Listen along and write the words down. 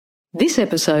This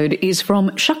episode is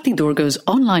from Shakti Durga's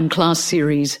online class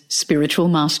series, Spiritual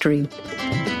Mastery.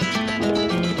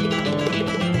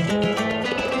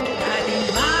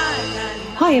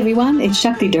 Hi everyone, it's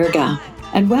Shakti Durga,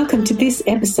 and welcome to this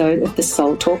episode of the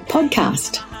Soul Talk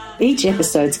podcast. Each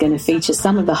episode is going to feature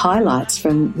some of the highlights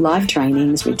from live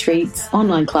trainings, retreats,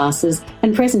 online classes,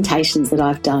 and presentations that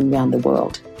I've done around the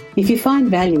world. If you find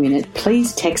value in it,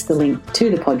 please text the link to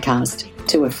the podcast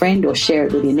to a friend or share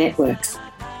it with your networks.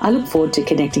 I look forward to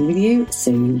connecting with you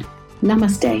soon.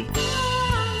 Namaste.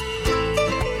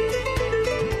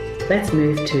 Let's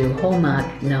move to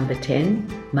hallmark number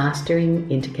 10, mastering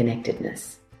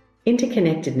interconnectedness.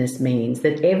 Interconnectedness means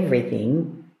that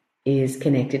everything is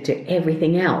connected to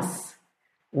everything else.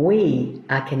 We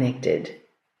are connected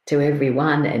to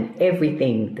everyone and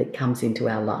everything that comes into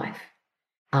our life.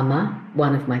 Amma,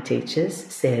 one of my teachers,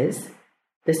 says,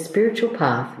 the spiritual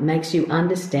path makes you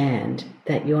understand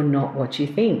that you're not what you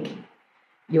think.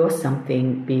 You're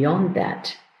something beyond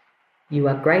that. You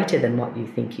are greater than what you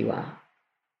think you are.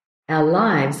 Our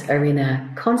lives are in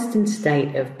a constant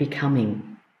state of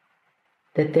becoming,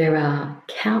 that there are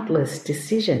countless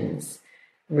decisions,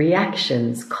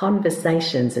 reactions,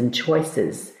 conversations, and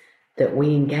choices that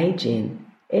we engage in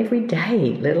every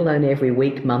day, let alone every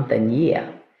week, month, and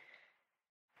year.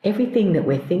 Everything that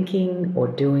we're thinking or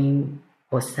doing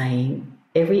or saying,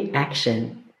 every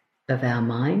action of our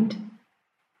mind,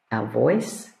 our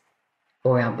voice,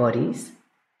 or our bodies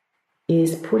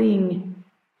is putting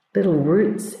little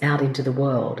roots out into the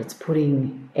world. It's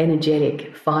putting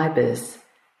energetic fibers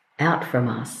out from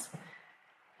us.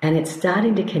 And it's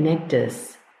starting to connect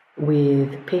us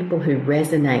with people who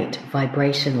resonate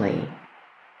vibrationally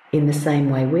in the same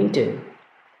way we do.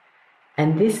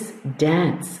 And this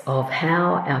dance of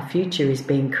how our future is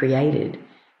being created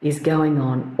is going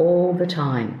on all the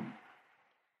time.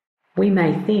 We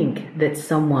may think that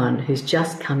someone who's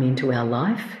just come into our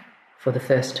life for the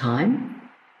first time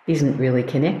isn't really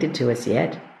connected to us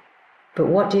yet, but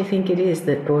what do you think it is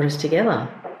that brought us together?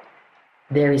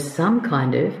 There is some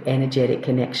kind of energetic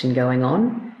connection going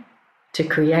on to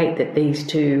create that these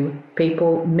two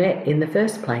people met in the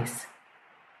first place.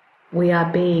 We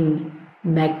are being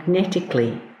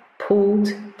magnetically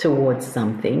pulled towards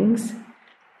some things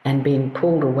and being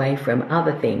pulled away from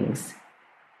other things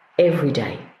every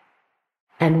day.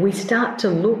 And we start to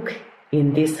look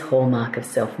in this hallmark of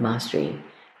self-mastery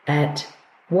at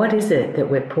what is it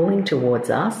that we're pulling towards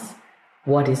us,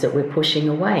 what is it we're pushing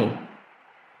away.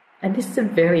 And this is a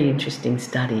very interesting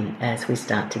study as we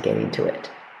start to get into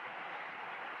it.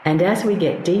 And as we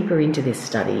get deeper into this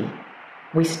study,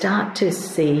 we start to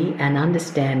see and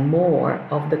understand more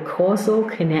of the causal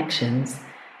connections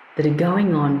that are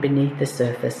going on beneath the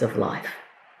surface of life.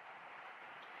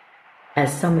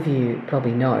 As some of you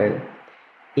probably know,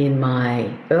 in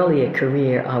my earlier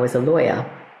career, I was a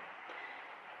lawyer.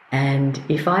 And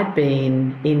if I'd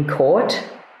been in court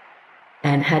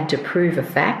and had to prove a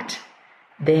fact,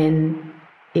 then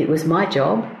it was my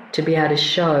job to be able to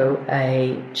show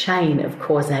a chain of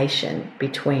causation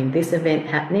between this event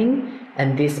happening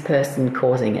and this person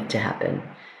causing it to happen.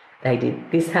 They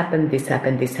did this happened, this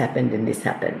happened, this happened, and this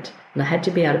happened. And I had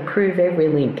to be able to prove every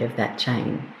link of that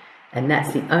chain. And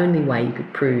that's the only way you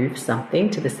could prove something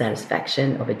to the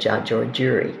satisfaction of a judge or a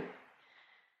jury.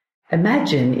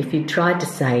 Imagine if you tried to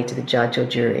say to the judge or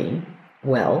jury,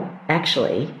 well,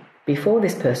 actually, before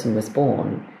this person was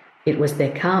born, it was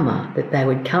their karma that they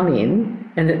would come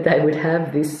in and that they would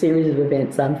have this series of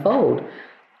events unfold.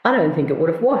 I don't think it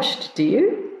would have washed, do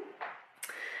you?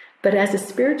 But as a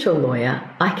spiritual lawyer,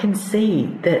 I can see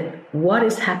that what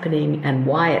is happening and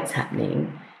why it's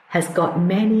happening has got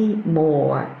many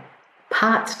more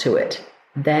parts to it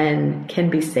than can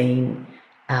be seen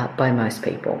by most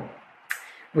people.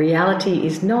 Reality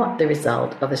is not the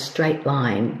result of a straight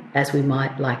line as we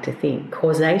might like to think.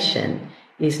 Causation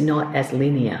is not as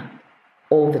linear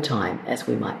all the time as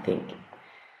we might think.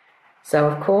 So,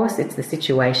 of course, it's the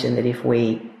situation that if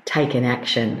we take an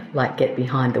action like get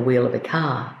behind the wheel of a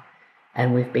car,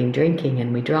 and we've been drinking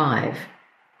and we drive,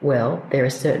 well, there are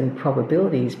certain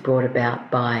probabilities brought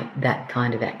about by that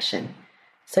kind of action.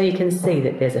 So you can see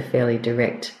that there's a fairly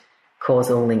direct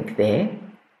causal link there.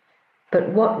 But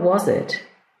what was it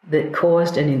that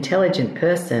caused an intelligent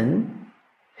person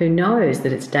who knows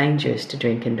that it's dangerous to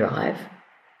drink and drive?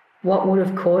 What would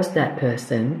have caused that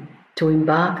person to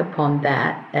embark upon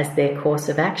that as their course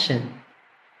of action?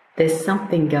 There's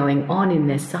something going on in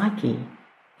their psyche,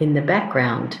 in the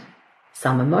background,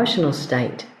 some emotional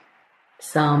state,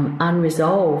 some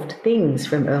unresolved things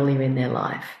from earlier in their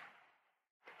life.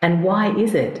 And why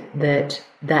is it that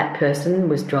that person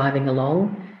was driving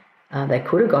along? They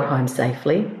could have got home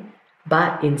safely,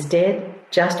 But instead,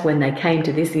 just when they came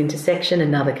to this intersection,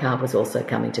 another car was also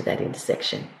coming to that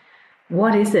intersection.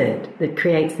 What is it that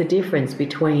creates the difference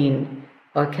between,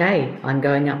 okay, I'm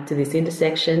going up to this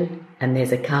intersection and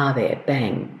there's a car there,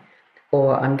 bang.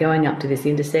 Or I'm going up to this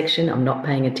intersection, I'm not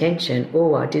paying attention.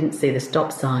 Oh, I didn't see the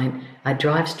stop sign. I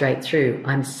drive straight through.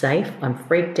 I'm safe. I'm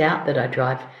freaked out that I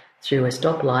drive through a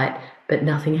stoplight, but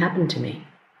nothing happened to me.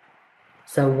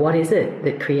 So what is it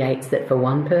that creates that for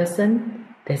one person,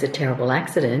 there's a terrible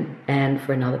accident, and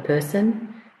for another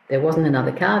person, there wasn't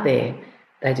another car there.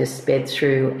 They just sped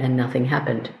through and nothing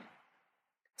happened.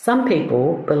 Some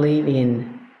people believe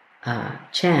in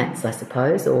chance, I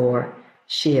suppose, or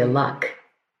sheer luck.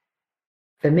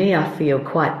 For me, I feel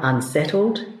quite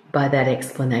unsettled by that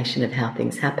explanation of how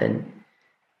things happen.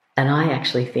 And I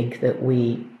actually think that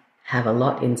we have a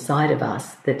lot inside of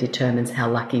us that determines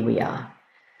how lucky we are.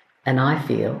 And I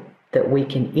feel that we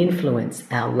can influence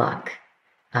our luck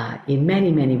in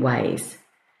many, many ways.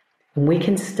 And we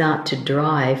can start to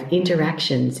drive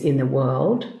interactions in the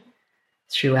world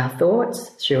through our thoughts,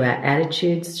 through our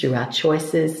attitudes, through our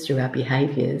choices, through our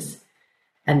behaviours,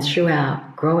 and through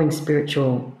our growing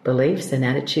spiritual beliefs and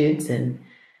attitudes and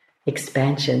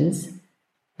expansions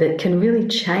that can really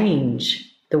change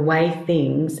the way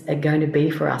things are going to be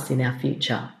for us in our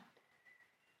future.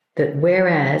 That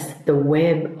whereas the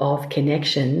web of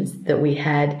connections that we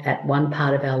had at one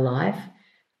part of our life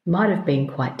might have been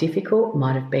quite difficult,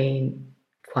 might have been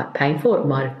quite painful, it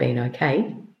might have been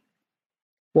okay,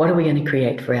 what are we going to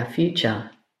create for our future?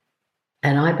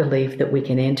 And I believe that we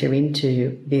can enter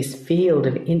into this field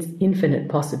of infinite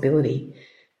possibility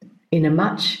in a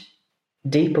much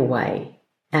deeper way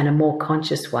and a more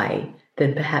conscious way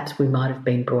than perhaps we might have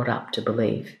been brought up to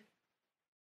believe.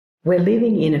 We're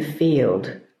living in a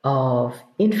field of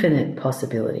infinite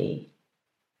possibility.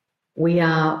 We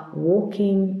are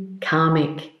walking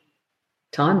karmic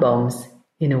time bombs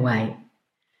in a way.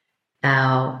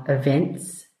 Our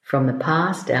events from the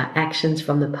past, our actions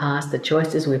from the past, the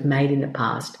choices we've made in the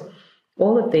past,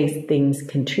 all of these things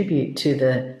contribute to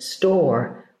the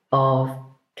store of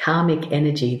karmic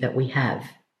energy that we have.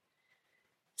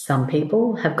 Some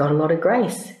people have got a lot of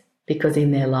grace because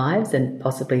in their lives, and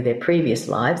possibly their previous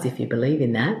lives, if you believe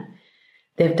in that,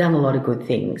 they've done a lot of good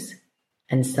things.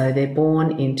 And so they're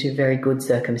born into very good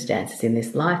circumstances in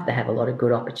this life. They have a lot of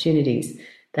good opportunities.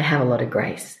 They have a lot of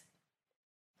grace.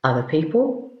 Other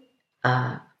people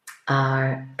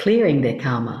are clearing their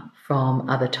karma from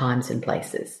other times and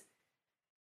places.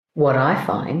 What I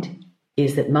find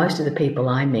is that most of the people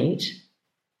I meet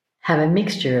have a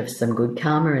mixture of some good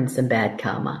karma and some bad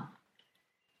karma.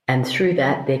 And through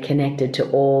that, they're connected to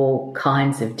all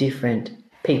kinds of different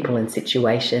people and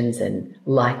situations and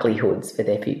likelihoods for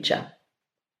their future.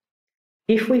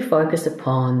 If we focus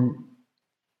upon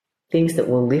things that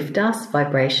will lift us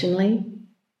vibrationally,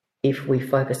 if we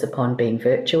focus upon being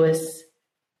virtuous,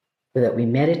 that we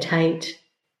meditate,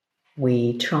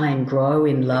 we try and grow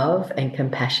in love and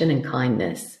compassion and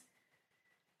kindness,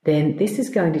 then this is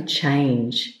going to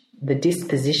change the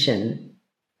disposition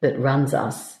that runs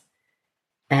us,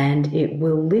 and it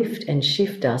will lift and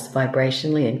shift us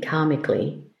vibrationally and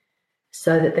karmically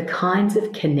so that the kinds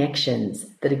of connections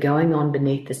that are going on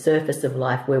beneath the surface of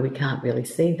life where we can't really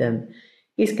see them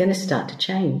is going to start to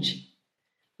change.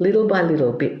 Little by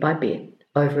little, bit by bit,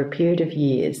 over a period of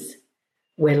years,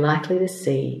 we're likely to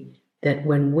see that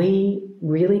when we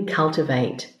really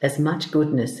cultivate as much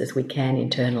goodness as we can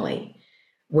internally,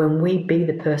 when we be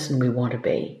the person we want to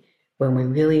be, when we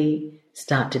really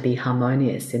start to be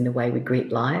harmonious in the way we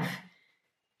greet life,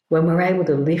 when we're able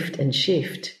to lift and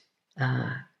shift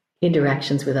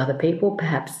interactions with other people,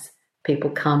 perhaps people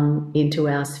come into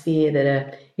our sphere that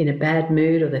are in a bad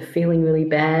mood or they're feeling really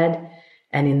bad,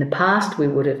 and in the past we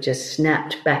would have just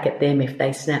snapped back at them if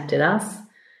they snapped at us.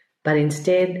 But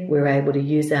instead, we're able to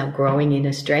use our growing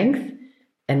inner strength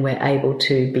and we're able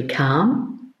to be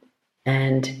calm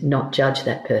and not judge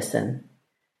that person.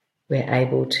 We're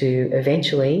able to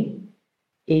eventually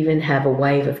even have a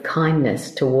wave of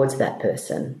kindness towards that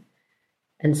person.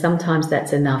 And sometimes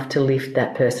that's enough to lift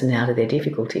that person out of their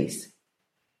difficulties.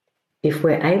 If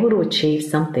we're able to achieve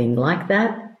something like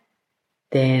that,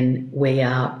 then we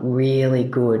are really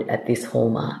good at this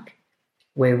hallmark.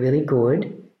 We're really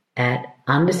good at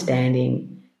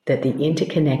understanding that the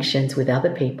interconnections with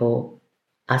other people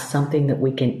are something that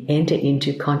we can enter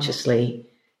into consciously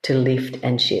to lift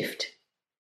and shift.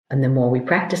 And the more we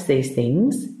practice these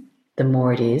things, the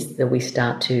more it is that we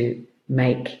start to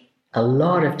make a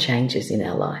lot of changes in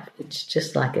our life. It's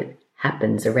just like it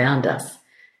happens around us.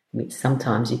 I mean,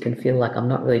 sometimes you can feel like I'm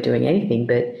not really doing anything,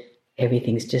 but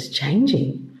everything's just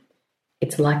changing.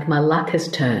 It's like my luck has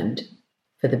turned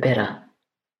for the better.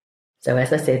 So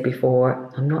as I said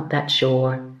before, I'm not that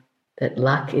sure that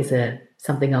luck is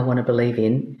something I want to believe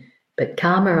in, but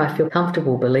karma I feel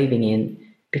comfortable believing in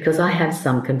because I have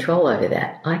some control over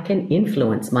that. I can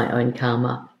influence my own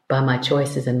karma by my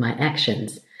choices and my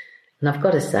actions. And I've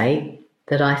got to say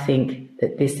that I think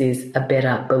that this is a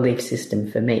better belief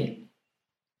system for me.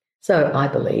 So I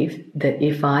believe that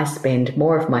if I spend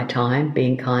more of my time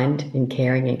being kind and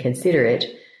caring and considerate,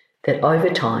 that over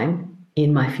time,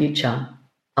 in my future,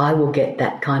 I will get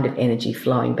that kind of energy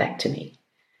flowing back to me.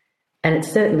 And it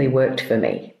certainly worked for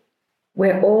me.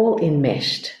 We're all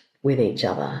enmeshed with each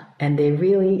other, and there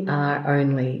really are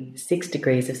only 6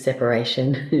 degrees of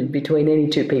separation between any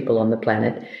two people on the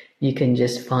planet. You can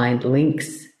just find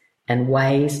links and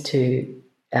ways to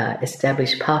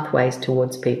establish pathways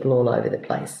towards people all over the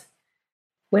place.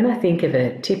 When I think of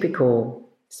a typical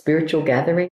spiritual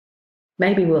gathering,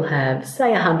 maybe we'll have,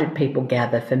 say, 100 people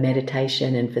gather for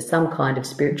meditation and for some kind of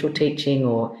spiritual teaching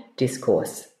or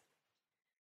discourse.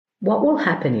 What will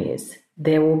happen is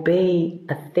there will be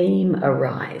a theme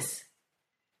arise,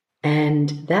 and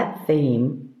that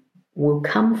theme will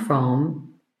come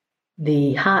from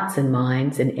the hearts and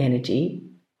minds and energy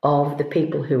of the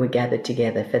people who are gathered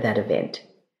together for that event.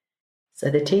 So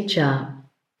the teacher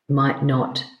might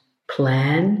not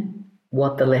plan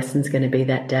what the lesson's going to be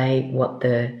that day, what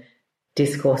the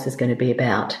discourse is going to be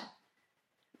about,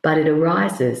 but it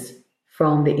arises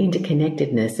from the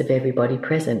interconnectedness of everybody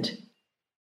present.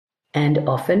 And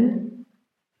often,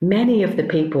 many of the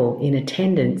people in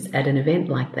attendance at an event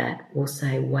like that will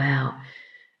say, wow,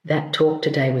 that talk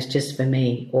today was just for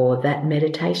me, or that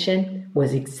meditation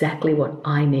was exactly what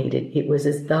I needed. It was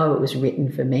as though it was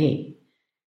written for me.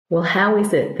 Well, how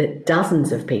is it that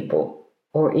dozens of people,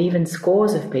 or even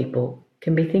scores of people,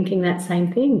 can be thinking that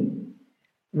same thing?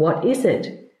 What is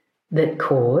it that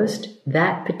caused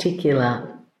that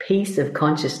particular piece of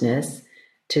consciousness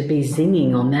to be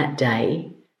zinging on that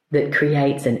day that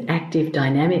creates an active,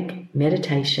 dynamic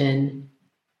meditation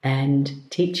and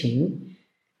teaching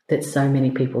that so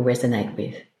many people resonate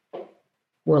with?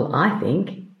 Well, I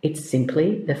think it's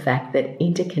simply the fact that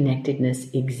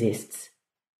interconnectedness exists.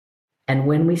 And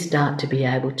when we start to be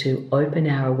able to open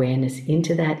our awareness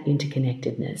into that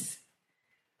interconnectedness,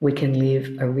 we can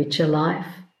live a richer life,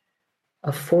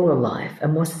 a fuller life, a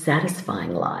more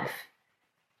satisfying life,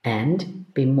 and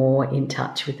be more in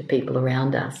touch with the people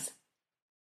around us.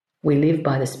 We live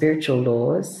by the spiritual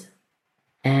laws,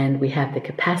 and we have the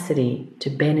capacity to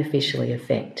beneficially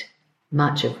affect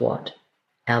much of what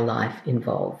our life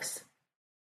involves.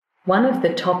 One of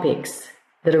the topics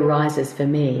that arises for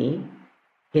me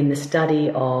in the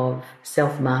study of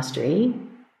self-mastery,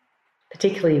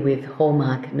 particularly with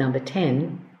hallmark number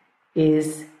 10,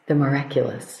 is the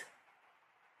miraculous.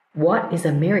 What is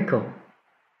a miracle,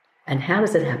 and how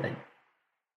does it happen?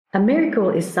 A miracle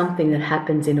is something that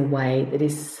happens in a way that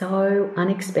is so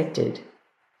unexpected,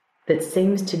 that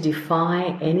seems to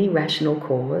defy any rational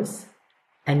cause,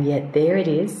 and yet there it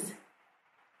is,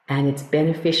 and it's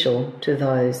beneficial to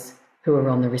those who are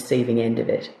on the receiving end of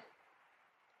it.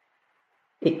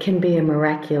 It can be a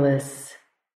miraculous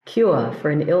cure for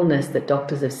an illness that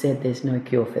doctors have said there's no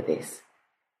cure for this.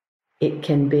 It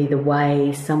can be the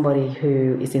way somebody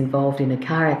who is involved in a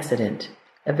car accident,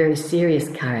 a very serious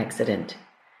car accident,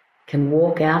 can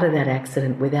walk out of that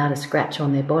accident without a scratch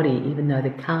on their body, even though the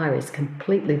car is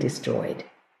completely destroyed.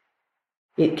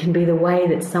 It can be the way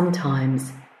that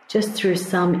sometimes, just through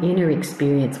some inner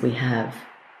experience we have,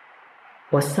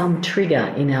 or some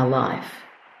trigger in our life,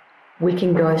 we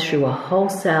can go through a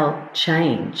wholesale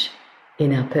change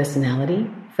in our personality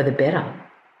for the better.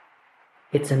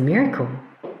 It's a miracle.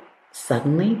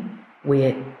 Suddenly,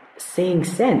 we're seeing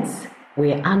sense,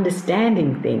 we're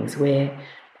understanding things, we're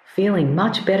feeling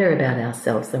much better about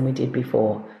ourselves than we did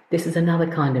before. This is another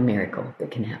kind of miracle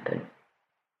that can happen.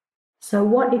 So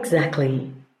what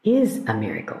exactly is a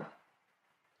miracle?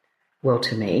 Well,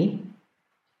 to me,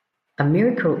 a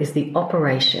miracle is the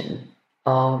operation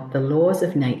of the laws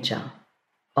of nature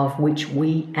of which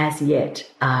we as yet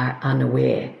are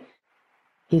unaware.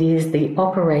 It is the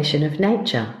operation of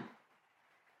nature.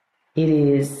 It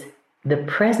is the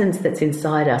presence that's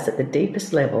inside us at the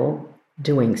deepest level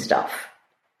doing stuff.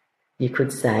 You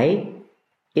could say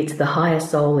it's the higher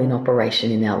soul in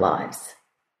operation in our lives.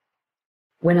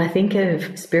 When I think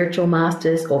of spiritual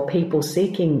masters or people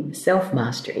seeking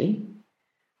self-mastery,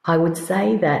 I would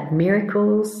say that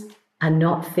miracles are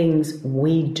not things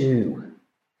we do.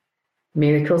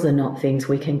 Miracles are not things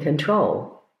we can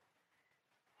control.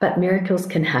 But miracles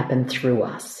can happen through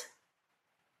us.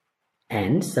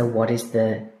 And so what is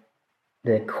the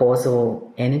the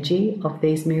causal energy of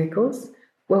these miracles?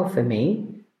 Well, for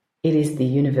me, it is the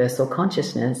universal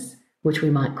consciousness, which we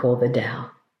might call the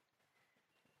Tao.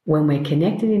 When we're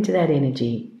connected into that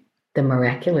energy, the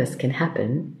miraculous can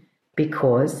happen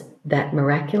because that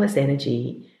miraculous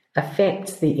energy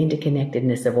affects the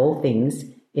interconnectedness of all things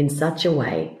in such a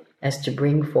way as to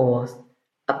bring forth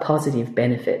a positive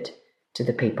benefit to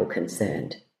the people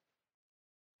concerned.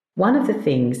 One of the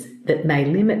things that may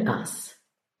limit us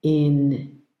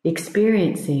in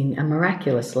experiencing a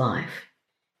miraculous life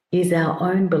is our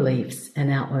own beliefs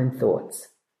and our own thoughts.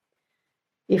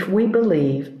 If we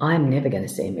believe, I'm never going to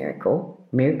see a miracle,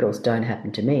 miracles don't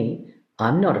happen to me,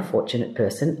 I'm not a fortunate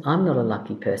person, I'm not a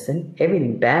lucky person,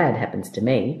 everything bad happens to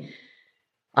me,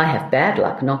 I have bad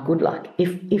luck, not good luck.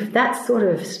 If that sort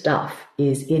of stuff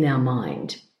is in our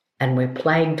mind and we're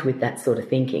plagued with that sort of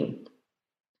thinking,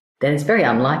 then it's very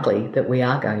unlikely that we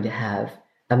are going to have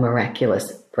a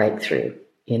miraculous breakthrough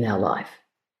in our life.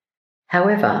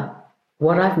 However,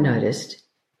 what I've noticed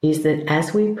is that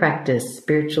as we practice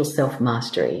spiritual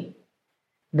self-mastery,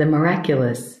 the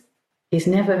miraculous is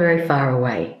never very far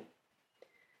away.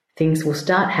 Things will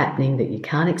start happening that you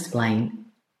can't explain,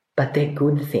 but they're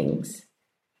good things.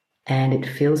 And it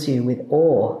fills you with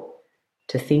awe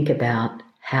to think about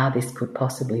how this could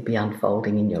possibly be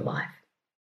unfolding in your life.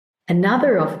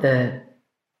 Another of the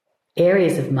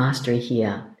areas of mastery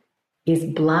here is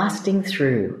blasting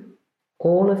through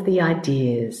all of the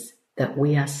ideas that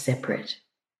we are separate,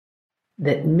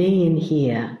 that me in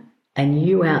here and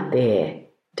you out there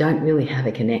don't really have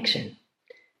a connection.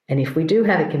 And if we do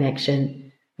have a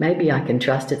connection, maybe I can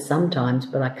trust it sometimes,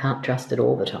 but I can't trust it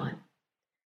all the time.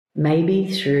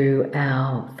 Maybe through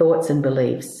our thoughts and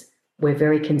beliefs, we're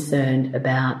very concerned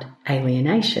about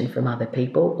alienation from other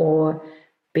people or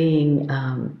being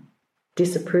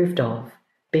disapproved of,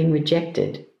 being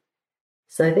rejected.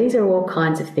 So these are all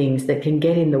kinds of things that can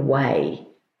get in the way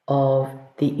of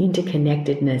the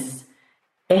interconnectedness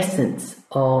essence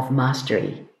of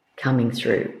mastery coming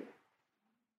through.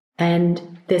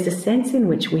 And there's a sense in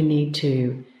which we need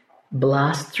to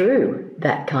blast through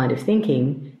that kind of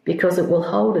thinking because it will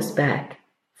hold us back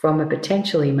from a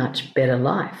potentially much better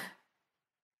life.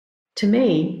 To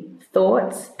me,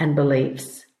 thoughts and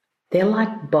beliefs, they're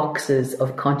like boxes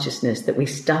of consciousness that we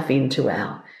stuff into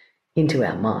our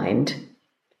mind.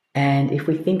 And if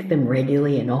we think them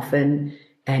regularly and often,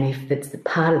 and if it's the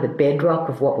part of the bedrock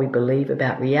of what we believe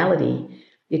about reality,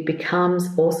 it becomes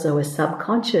also a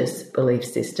subconscious belief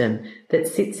system that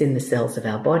sits in the cells of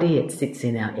our body, it sits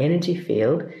in our energy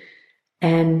field,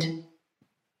 and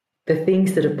the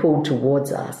things that are pulled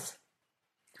towards us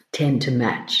tend to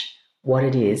match what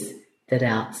it is that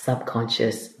our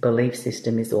subconscious belief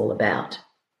system is all about.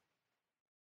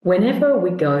 Whenever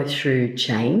we go through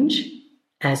change,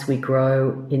 as we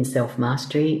grow in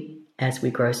self-mastery, as we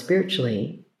grow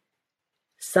spiritually,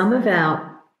 some of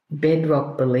our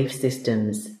bedrock belief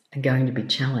systems are going to be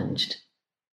challenged.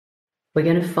 We're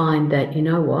going to find that, you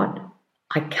know what?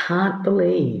 I can't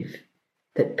believe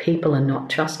that people are not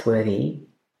trustworthy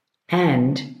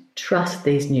and trust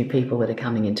these new people that are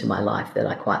coming into my life that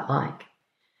I quite like.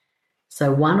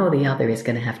 So one or the other is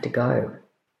going to have to go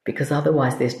because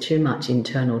otherwise there's too much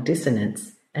internal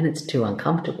dissonance and it's too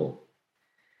uncomfortable.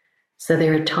 So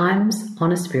there are times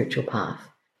on a spiritual path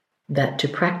that to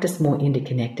practice more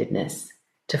interconnectedness,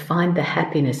 to find the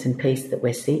happiness and peace that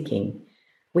we're seeking,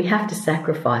 we have to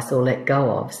sacrifice or let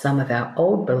go of some of our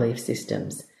old belief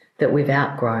systems that we've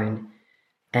outgrown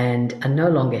and are no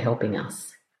longer helping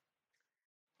us.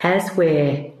 As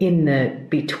we're in the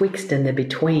betwixt and the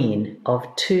between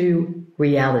of two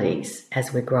realities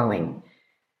as we're growing,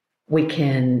 we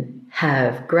can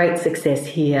have great success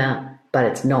here, but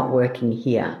it's not working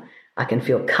here. I can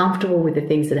feel comfortable with the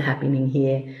things that are happening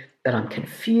here, but I'm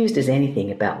confused as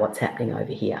anything about what's happening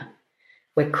over here.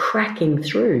 We're cracking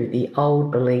through the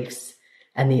old beliefs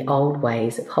and the old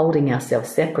ways of holding ourselves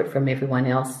separate from everyone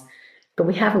else, but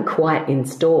we haven't quite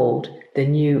installed the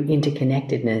new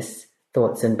interconnectedness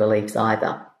thoughts and beliefs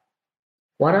either.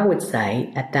 What I would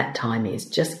say at that time is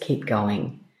just keep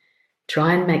going.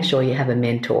 Try and make sure you have a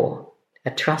mentor,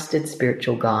 a trusted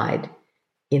spiritual guide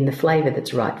in the flavour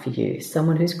that's right for you,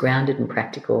 someone who's grounded and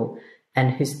practical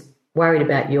and who's worried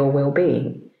about your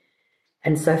well-being.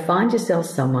 And so find yourself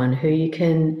someone who you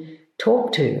can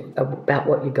talk to about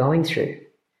what you're going through.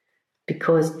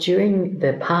 Because during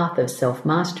the path of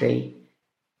self-mastery,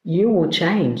 you will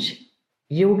change.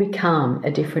 You will become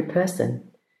a different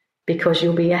person because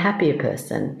you'll be a happier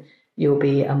person. You'll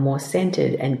be a more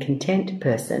centered and content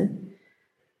person.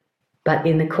 But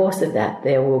in the course of that,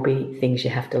 there will be things you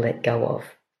have to let go of.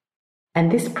 And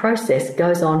this process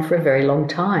goes on for a very long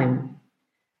time.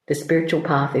 The spiritual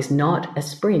path is not a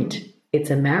sprint, it's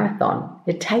a marathon.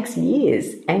 It takes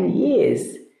years and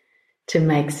years to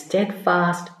make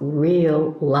steadfast,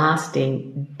 real,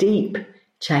 lasting, deep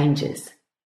changes.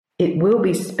 It will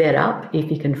be sped up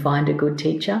if you can find a good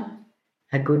teacher,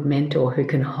 a good mentor who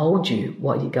can hold you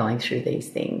while you're going through these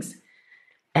things.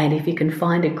 And if you can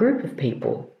find a group of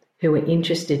people who are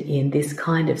interested in this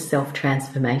kind of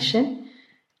self-transformation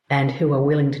and who are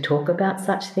willing to talk about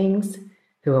such things,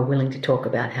 who are willing to talk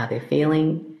about how they're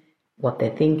feeling, what they're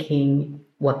thinking,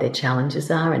 what their challenges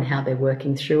are and how they're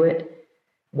working through it,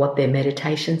 what their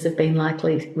meditations have been like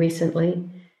recently.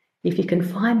 If you can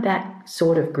find that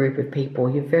sort of group of people,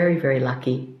 you're very, very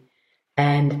lucky.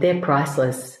 And they're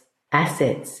priceless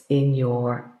assets in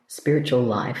your spiritual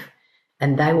life,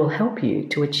 and they will help you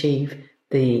to achieve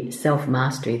the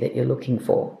self-mastery that you're looking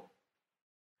for.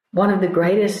 One of the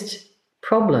greatest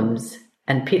problems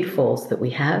and pitfalls that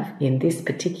we have in this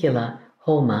particular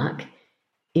hallmark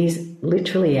is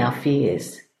literally our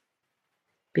fears.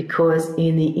 Because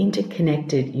in the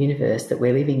interconnected universe that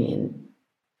we're living in,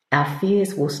 our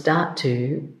fears will start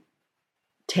to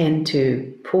tend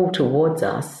to pull towards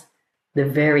us the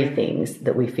very things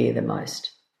that we fear the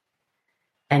most.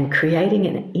 And creating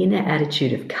an inner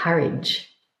attitude of courage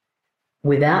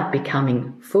without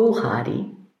becoming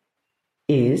foolhardy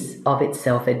is of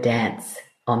itself a dance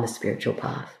on the spiritual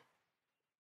path.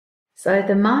 So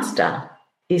the master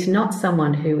is not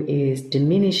someone who is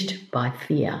diminished by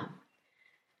fear.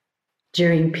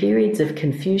 During periods of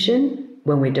confusion,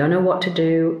 when we don't know what to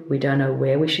do, we don't know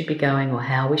where we should be going or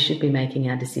how we should be making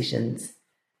our decisions,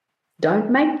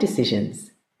 don't make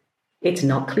decisions. It's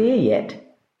not clear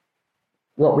yet.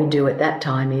 What we do at that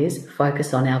time is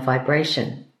focus on our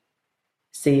vibration.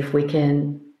 See if we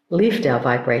can lift our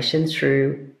vibration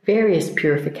through various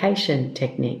purification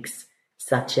techniques,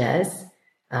 such as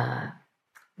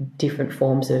different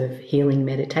forms of healing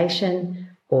meditation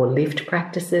or lift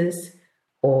practices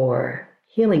or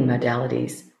healing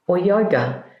modalities or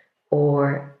yoga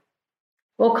or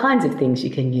all kinds of things you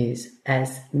can use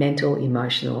as mental,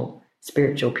 emotional,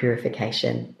 spiritual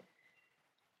purification.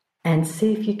 And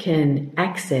see if you can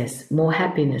access more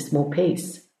happiness, more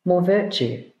peace, more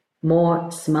virtue,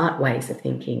 more smart ways of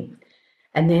thinking.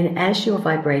 And then as your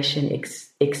vibration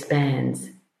expands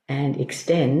and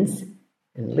extends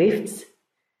and lifts,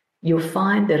 you'll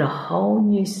find that a whole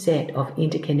new set of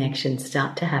interconnections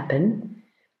start to happen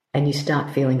and you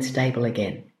start feeling stable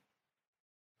again.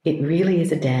 It really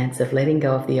is a dance of letting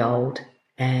go of the old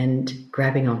and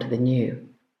grabbing onto the new.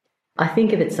 I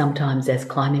think of it sometimes as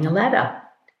climbing a ladder.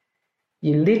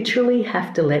 You literally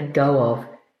have to let go of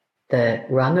the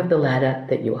rung of the ladder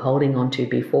that you were holding onto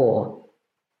before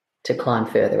to climb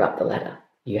further up the ladder.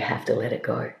 You have to let it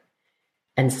go.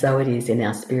 And so it is in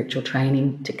our spiritual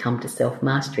training to come to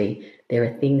self-mastery. There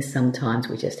are things sometimes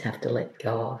we just have to let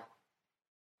go of.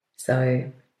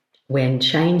 So when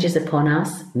change is upon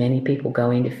us, many people go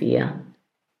into fear,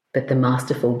 but the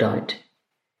masterful don't.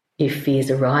 If fears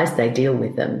arise, they deal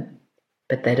with them,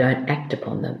 but they don't act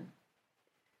upon them.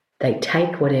 They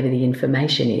take whatever the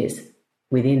information is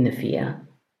within the fear,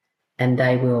 and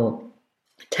they will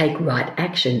take right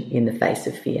action in the face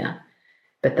of fear,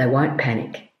 but they won't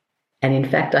panic. And in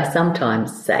fact, I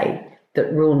sometimes say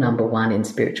that rule number 1 in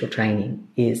spiritual training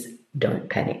is don't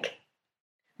panic.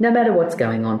 No matter what's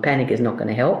going on, panic is not going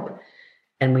to help.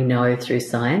 And we know through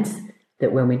science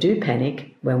that when we do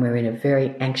panic, when we're in a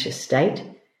very anxious state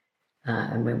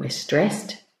and when we're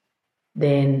stressed,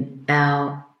 then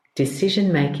our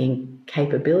decision-making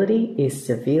capability is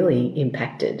severely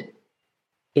impacted.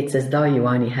 It's as though you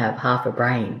only have half a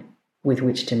brain with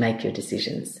which to make your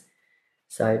decisions.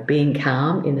 So being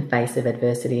calm in the face of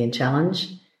adversity and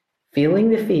challenge, feeling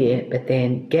the fear, but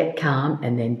then get calm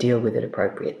and then deal with it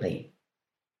appropriately.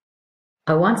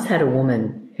 I once had a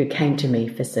woman who came to me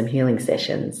for some healing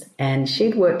sessions, and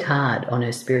she'd worked hard on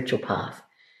her spiritual path,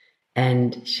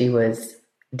 and she was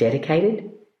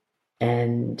dedicated.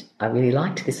 And I really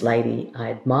liked this lady. I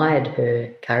admired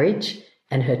her courage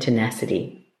and her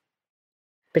tenacity.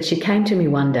 But she came to me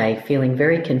one day feeling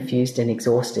very confused and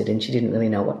exhausted, and she didn't really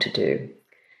know what to do.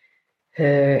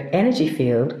 Her energy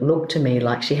field looked to me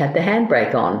like she had the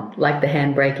handbrake on, like the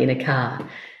handbrake in a car,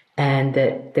 and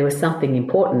that there was something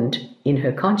important in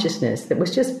her consciousness that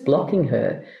was just blocking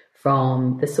her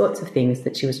from the sorts of things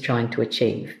that she was trying to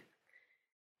achieve.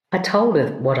 I told her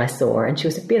what I saw, and she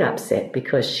was a bit upset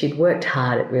because she'd worked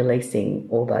hard at releasing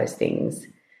all those things.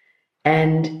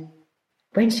 And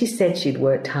when she said she'd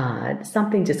worked hard,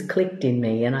 something just clicked in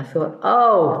me, and I thought,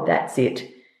 oh, that's it.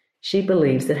 She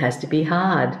believes it has to be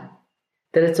hard,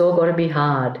 that it's all got to be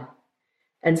hard.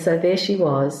 And so there she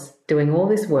was, doing all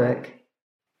this work,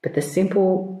 But the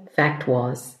simple fact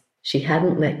was she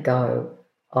hadn't let go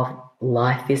of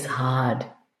life is hard.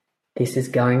 This is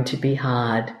going to be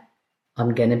hard.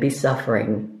 I'm going to be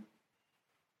suffering.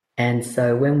 And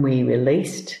so when we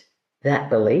released that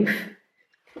belief,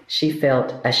 she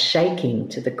felt a shaking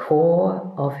to the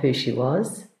core of who she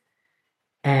was.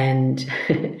 And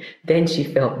then she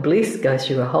felt bliss go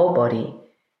through her whole body.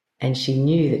 And she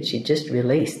knew that she'd just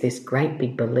released this great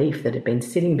big belief that had been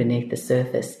sitting beneath the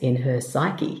surface in her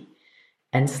psyche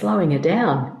and slowing her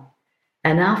down.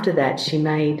 And after that, she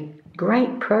made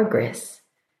great progress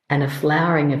and a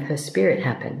flowering of her spirit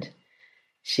happened.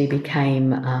 She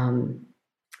became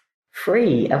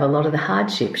free of a lot of the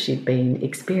hardships she'd been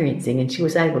experiencing, and she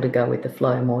was able to go with the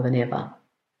flow more than ever.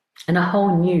 And a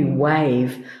whole new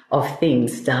wave of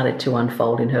things started to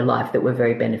unfold in her life that were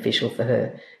very beneficial for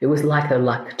her. It was like her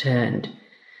luck turned.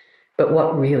 But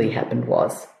what really happened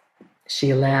was she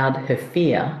allowed her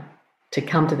fear to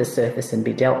come to the surface and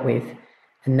be dealt with,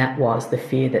 and that was the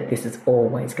fear that this is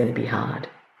always going to be hard.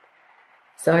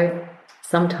 So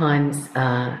sometimes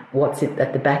what's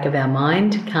at the back of our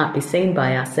mind can't be seen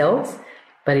by ourselves,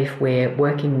 but if we're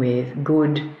working with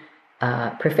good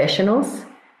professionals,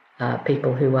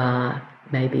 people who are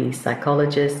maybe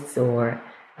psychologists or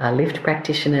lift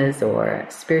practitioners or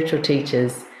spiritual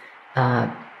teachers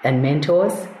and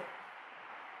mentors,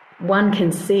 one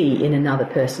can see in another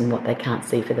person what they can't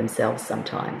see for themselves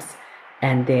sometimes,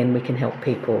 and then we can help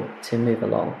people to move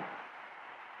along.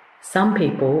 Some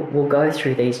people will go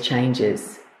through these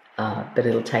changes, but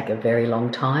it'll take a very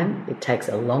long time. It takes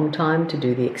a long time to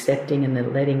do the accepting and the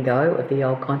letting go of the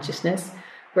old consciousness,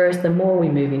 whereas the more we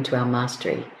move into our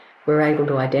mastery, we're able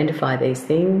to identify these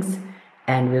things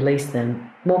and release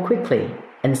them more quickly.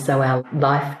 And so our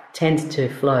life tends to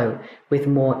flow with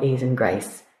more ease and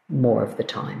grace more of the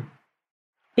time.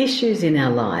 Issues in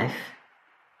our life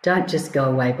don't just go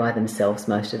away by themselves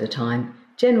most of the time.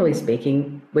 Generally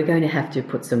speaking, we're going to have to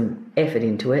put some effort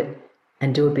into it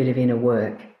and do a bit of inner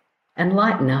work and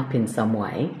lighten up in some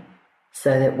way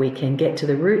so that we can get to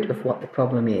the root of what the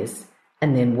problem is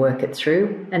and then work it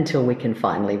through until we can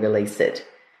finally release it.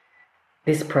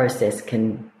 This process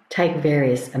can take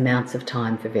various amounts of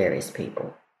time for various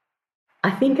people.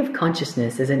 I think of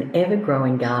consciousness as an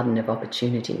ever-growing garden of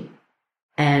opportunity,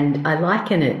 and I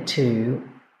liken it to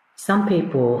some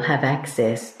people have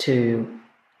access to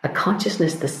a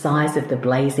consciousness the size of the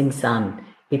blazing sun.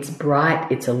 It's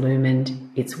bright, it's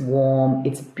illumined, it's warm,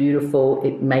 it's beautiful,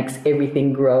 it makes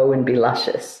everything grow and be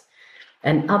luscious.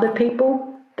 And other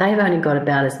people, they've only got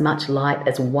about as much light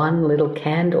as one little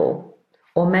candle,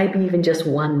 or maybe even just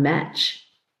one match.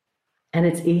 And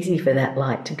it's easy for that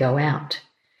light to go out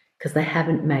because they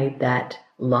haven't made that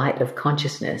light of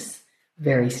consciousness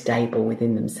very stable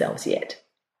within themselves yet.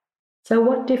 So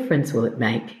what difference will it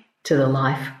make to the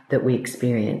life that we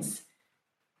experience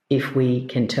if we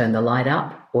can turn the light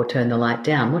up or turn the light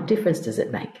down? What difference does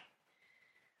it make?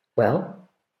 Well,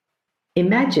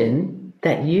 imagine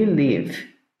that you live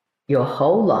your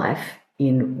whole life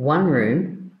in one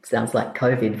room. Sounds like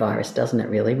COVID virus, doesn't it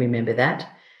really? Remember that?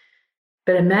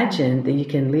 But imagine that you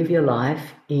can live your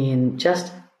life in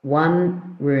just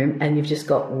one room and you've just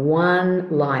got one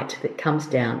light that comes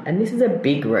down. And this is a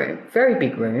big room, very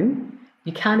big room.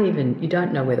 You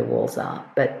don't know where the walls are,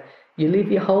 but you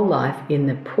live your whole life in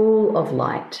the pool of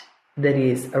light that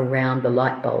is around the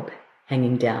light bulb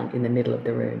hanging down in the middle of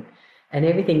the room. And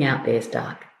everything out there is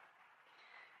dark.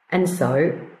 And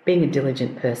so, being a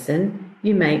diligent person,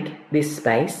 you make this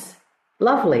space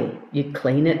lovely. You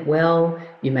clean it well,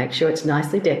 you make sure it's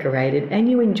nicely decorated, and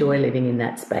you enjoy living in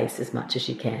that space as much as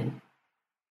you can.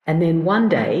 And then one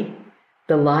day,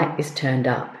 the light is turned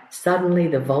up. Suddenly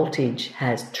the voltage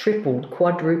has tripled,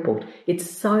 quadrupled. It's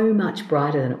so much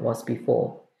brighter than it was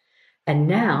before. And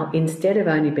now, instead of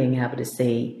only being able to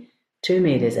see 2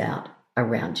 meters out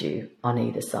around you on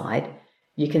either side,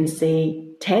 you can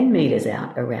see 10 meters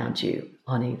out around you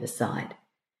on either side.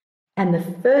 And the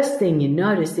first thing you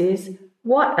notice is,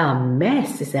 what a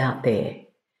mess is out there.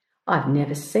 I've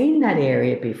never seen that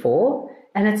area before,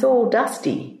 and it's all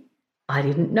dusty. I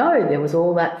didn't know there was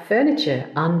all that furniture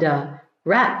under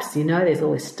wraps. There's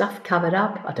all this stuff covered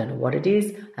up. I don't know what it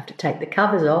is. I have to take the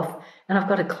covers off, and I've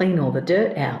got to clean all the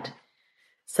dirt out.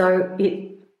 So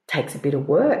it takes a bit of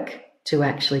work to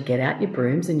actually get out your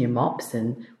brooms and your mops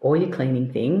and all your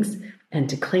cleaning things and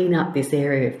to clean up this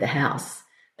area of the house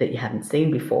that you haven't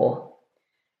seen before.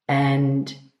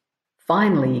 And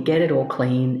finally, you get it all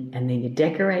clean and then you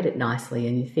decorate it nicely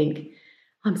and you think,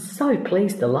 I'm so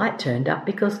pleased the light turned up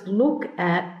because look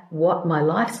at what my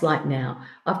life's like now.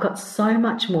 I've got so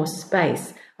much more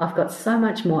space. I've got so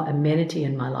much more amenity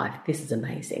in my life. This is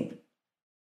amazing.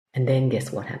 And then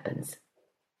guess what happens?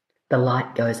 The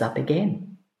light goes up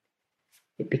again.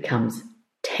 It becomes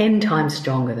 10 times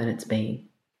stronger than it's been.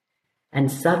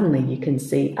 And suddenly you can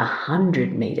see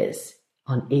 100 meters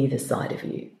on either side of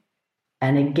you.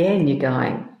 And again, you're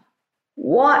going,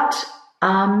 what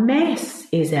a mess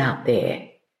is out there.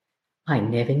 I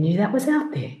never knew that was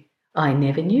out there. I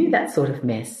never knew that sort of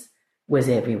mess was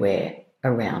everywhere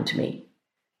around me.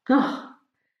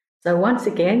 So once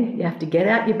again, you have to get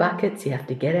out your buckets, you have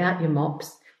to get out your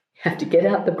mops, you have to get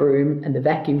out the broom and the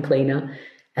vacuum cleaner,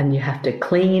 and you have to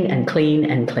clean and clean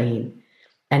and clean.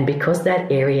 And because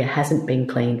that area hasn't been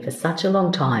cleaned for such a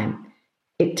long time,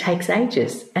 it takes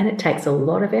ages and it takes a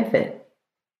lot of effort.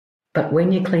 But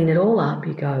when you clean it all up,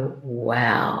 you go,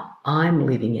 wow, I'm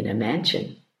living in a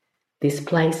mansion. This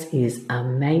place is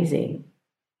amazing.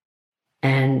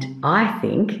 And I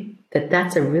think that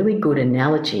that's a really good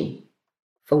analogy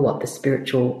for what the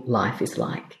spiritual life is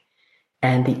like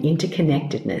and the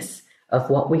interconnectedness of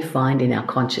what we find in our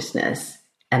consciousness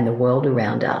and the world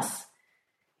around us.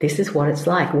 This is what it's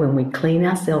like when we clean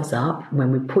ourselves up,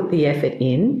 when we put the effort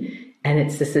in, and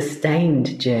it's a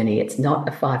sustained journey. It's not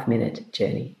a 5-minute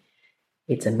journey.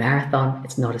 It's a marathon.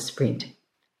 It's not a sprint.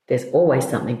 There's always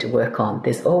something to work on.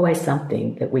 There's always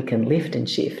something that we can lift and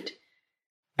shift.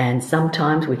 And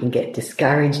sometimes we can get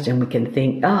discouraged and we can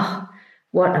think,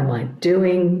 what am I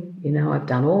doing? I've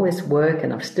done all this work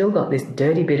and I've still got this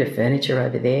dirty bit of furniture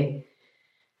over there.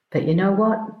 But you know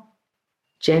what?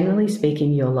 Generally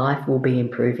speaking, your life will be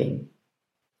improving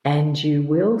and you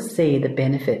will see the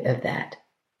benefit of that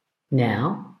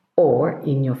now or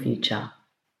in your future.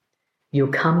 You'll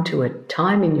come to a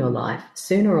time in your life,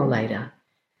 sooner or later,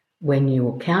 when you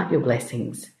will count your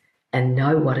blessings and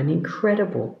know what an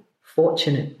incredible,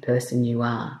 fortunate person you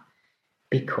are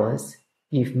because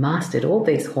you've mastered all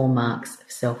these hallmarks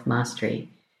of self-mastery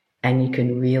and you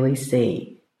can really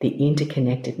see the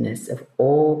interconnectedness of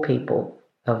all people,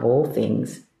 of all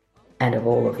things, and of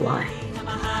all of life.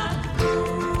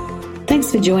 Thanks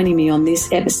for joining me on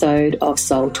this episode of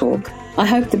Soul Talk. I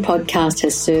hope the podcast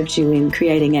has served you in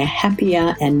creating a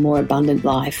happier and more abundant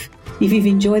life. If you've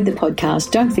enjoyed the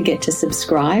podcast, don't forget to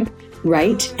subscribe,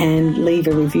 rate, and leave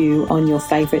a review on your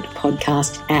favourite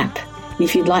podcast app.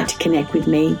 If you'd like to connect with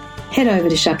me, head over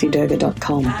to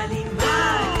shaktidurga.com.